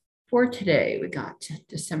For today, we got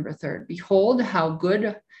December 3rd. Behold, how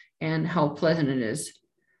good and how pleasant it is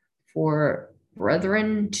for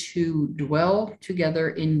brethren to dwell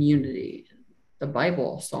together in unity. The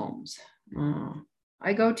Bible, Psalms.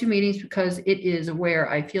 I go to meetings because it is where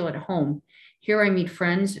I feel at home. Here I meet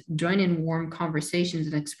friends, join in warm conversations,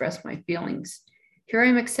 and express my feelings. Here I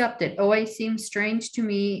am accepted. Oh, it seemed strange to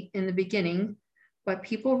me in the beginning, but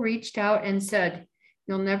people reached out and said,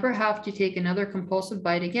 "You'll never have to take another compulsive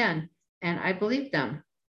bite again." And I believed them.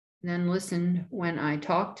 Then listened when I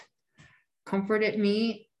talked, comforted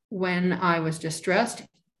me when I was distressed,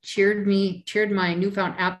 cheered my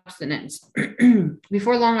newfound abstinence.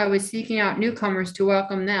 Before long, I was seeking out newcomers to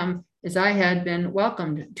welcome them as I had been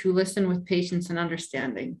welcomed, to listen with patience and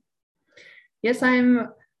understanding. Yes, I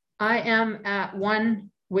am at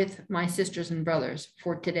one with my sisters and brothers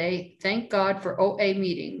for today. Thank God for OA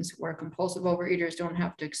meetings where compulsive overeaters don't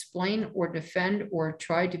have to explain or defend or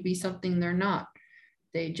try to be something they're not.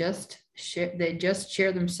 They just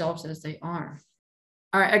share themselves as they are.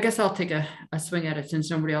 All right, I guess I'll take a swing at it since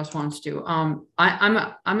nobody else wants to. I'm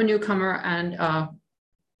a newcomer, and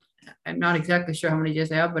I'm not exactly sure how many days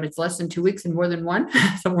I have, but it's less than 2 weeks and more than one,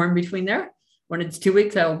 somewhere in between there. When it's 2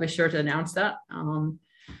 weeks, I will be sure to announce that.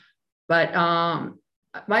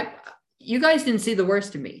 You guys didn't see the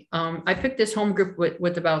worst of me. I picked this home group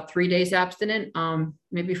with about 3 days abstinent,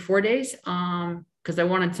 maybe 4 days, because I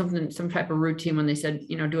wanted some type of routine when they said,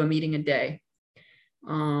 do a meeting a day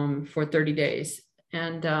for 30 days.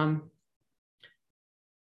 And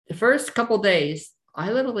the first couple days,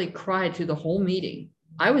 I literally cried through the whole meeting.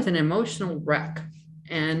 I was an emotional wreck.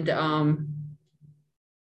 And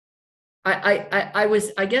I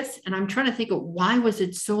was, I guess, and I'm trying to think of why was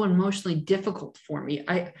it so emotionally difficult for me?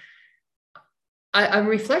 I'm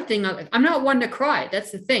reflecting on, I'm not one to cry.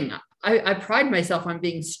 That's the thing. I pride myself on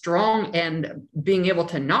being strong and being able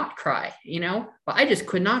to not cry, but I just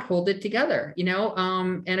could not hold it together,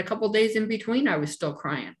 and a couple of days in between, I was still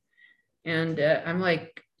crying. And I'm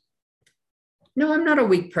like, no, I'm not a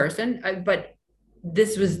weak person, but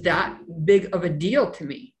this was that big of a deal to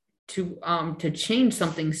me to change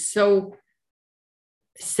something so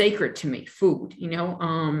sacred to me, food,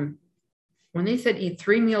 when they said eat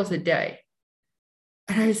 3 meals a day.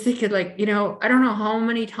 And I was thinking, I don't know how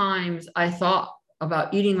many times I thought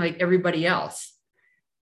about eating like everybody else.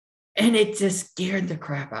 And it just scared the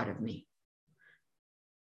crap out of me.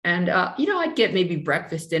 And, I'd get maybe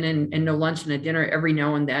breakfast in and no lunch and a dinner every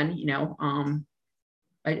now and then,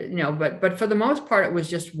 but for the most part, it was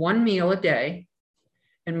just 1 meal a day.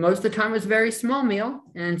 And most of the time it was a very small meal.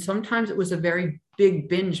 And sometimes it was a very big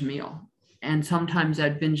binge meal. And sometimes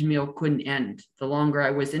that binge meal couldn't end the longer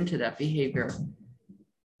I was into that behavior.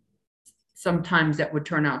 Sometimes that would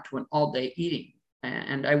turn out to an all-day eating,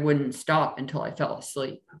 and I wouldn't stop until I fell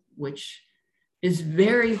asleep, which is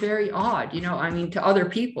very, very odd. To other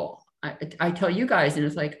people, I tell you guys, and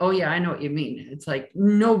it's like, oh yeah, I know what you mean. It's like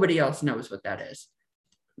nobody else knows what that is,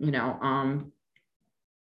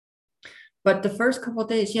 But the first couple of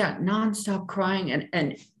days, yeah, nonstop crying,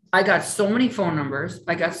 and I got so many phone numbers,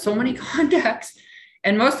 I got so many contacts,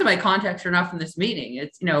 and most of my contacts are not from this meeting.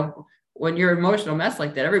 It's when you're an emotional mess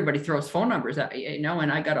like that, everybody throws phone numbers at you,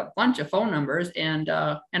 and I got a bunch of phone numbers, and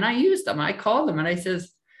I used them. I called them and I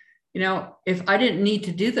says, if I didn't need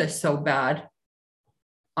to do this so bad,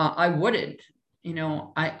 I wouldn't,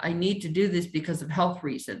 I need to do this because of health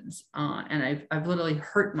reasons. And I've literally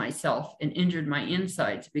hurt myself and injured my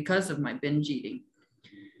insides because of my binge eating.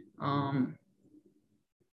 And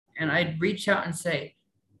I'd reach out and say,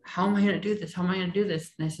 how am I going to do this? How am I going to do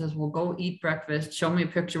this? And I says, well, go eat breakfast. Show me a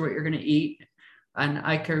picture of what you're going to eat. And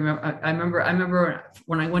I can remember, I remember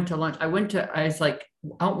when I went to lunch, I was like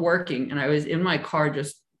out working, and I was in my car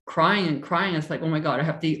just crying and crying. It's like, oh my God, I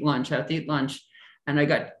have to eat lunch. And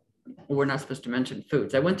we're not supposed to mention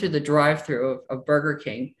foods. I went through the drive-through of Burger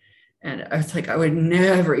King, and I was like, I would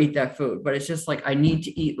never eat that food, but it's just like, I need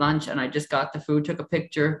to eat lunch. And I just got the food, took a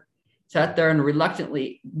picture, sat there and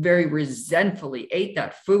reluctantly, very resentfully ate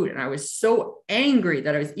that food. And I was so angry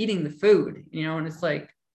that I was eating the food, and it's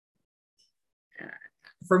like,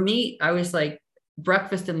 for me, I was like,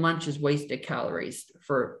 breakfast and lunch is wasted calories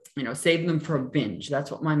save them for a binge.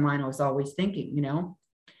 That's what my mind was always thinking,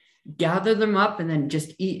 gather them up and then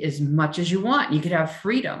just eat as much as you want. You could have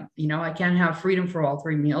freedom. I can't have freedom for all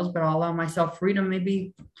 3 meals, but I'll allow myself freedom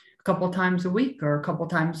maybe a couple of times a week or a couple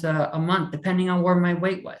of times a month, depending on where my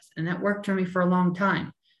weight was. And that worked for me for a long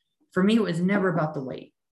time. For me, it was never about the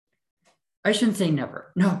weight. I shouldn't say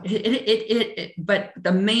never. No, but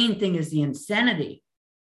the main thing is the insanity.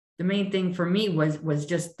 The main thing for me was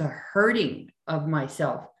just the hurting of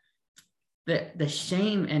myself. the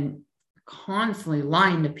shame and constantly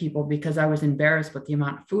lying to people because I was embarrassed with the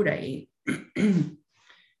amount of food I ate.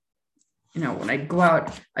 When I'd go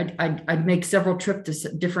out, I'd make several trips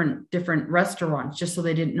to different restaurants just so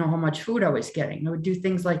they didn't know how much food I was getting. I would do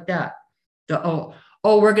things like that.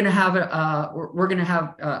 We're gonna have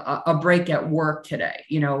a break at work today.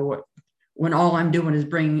 When all I'm doing is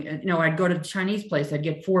bring. I'd go to the Chinese place. I'd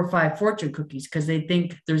get 4 or 5 fortune cookies because they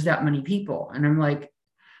think there's that many people, and I'm like,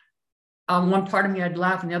 one part of me I'd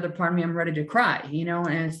laugh, and the other part of me I'm ready to cry. And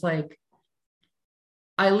it's like,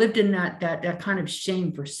 I lived in that kind of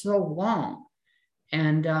shame for so long.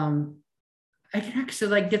 And I can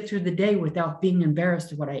actually get through the day without being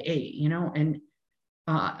embarrassed of what I ate, and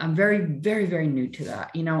I'm very, very, very new to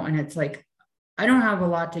that, and it's like, I don't have a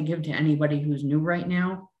lot to give to anybody who's new right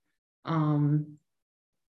now.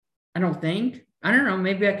 I don't think, I don't know,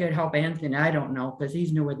 maybe I could help Anthony. I don't know, because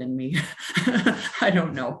he's newer than me. I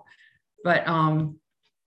don't know. But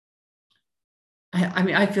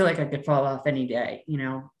I feel like I could fall off any day,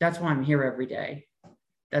 that's why I'm here every day.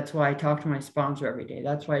 That's why I talk to my sponsor every day.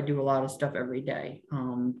 That's why I do a lot of stuff every day.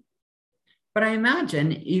 But I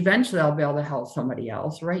imagine eventually I'll be able to help somebody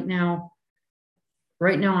else. Right now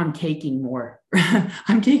I'm taking more.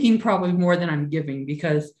 I'm taking probably more than I'm giving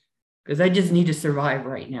because I just need to survive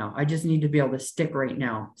right now. I just need to be able to stick right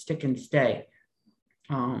now, stick and stay.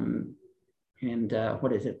 And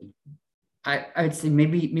what is it? I'd say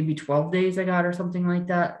maybe 12 days I got or something like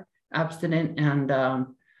that, abstinent. And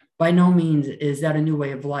by no means is that a new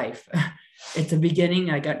way of life. It's a beginning.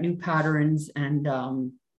 I got new patterns,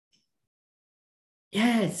 and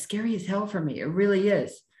it's scary as hell for me. It really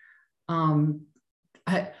is. I'm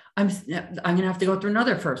gonna have to go through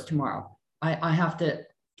another first tomorrow. I have to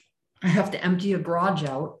empty a garage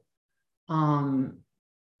out. I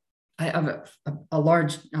have a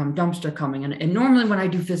large dumpster coming, and normally when I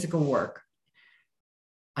do physical work,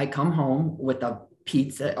 I come home with a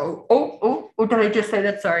pizza. Did I just say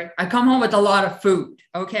that? Sorry. I come home with a lot of food.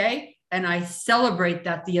 Okay. And I celebrate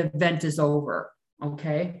that the event is over.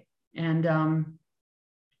 Okay. And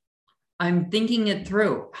I'm thinking it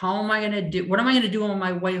through. How am I going to do? What am I going to do on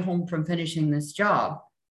my way home from finishing this job?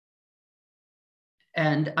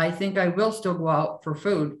 And I think I will still go out for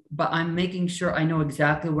food, but I'm making sure I know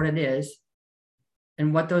exactly what it is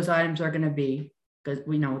and what those items are going to be, because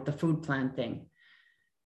we know with the food plan thing.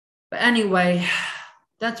 But anyway,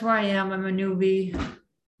 that's where I am. I'm a newbie.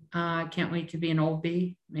 I can't wait to be an old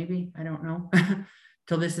bee, maybe. I don't know.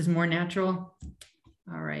 Till this is more natural.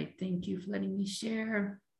 All right. Thank you for letting me share.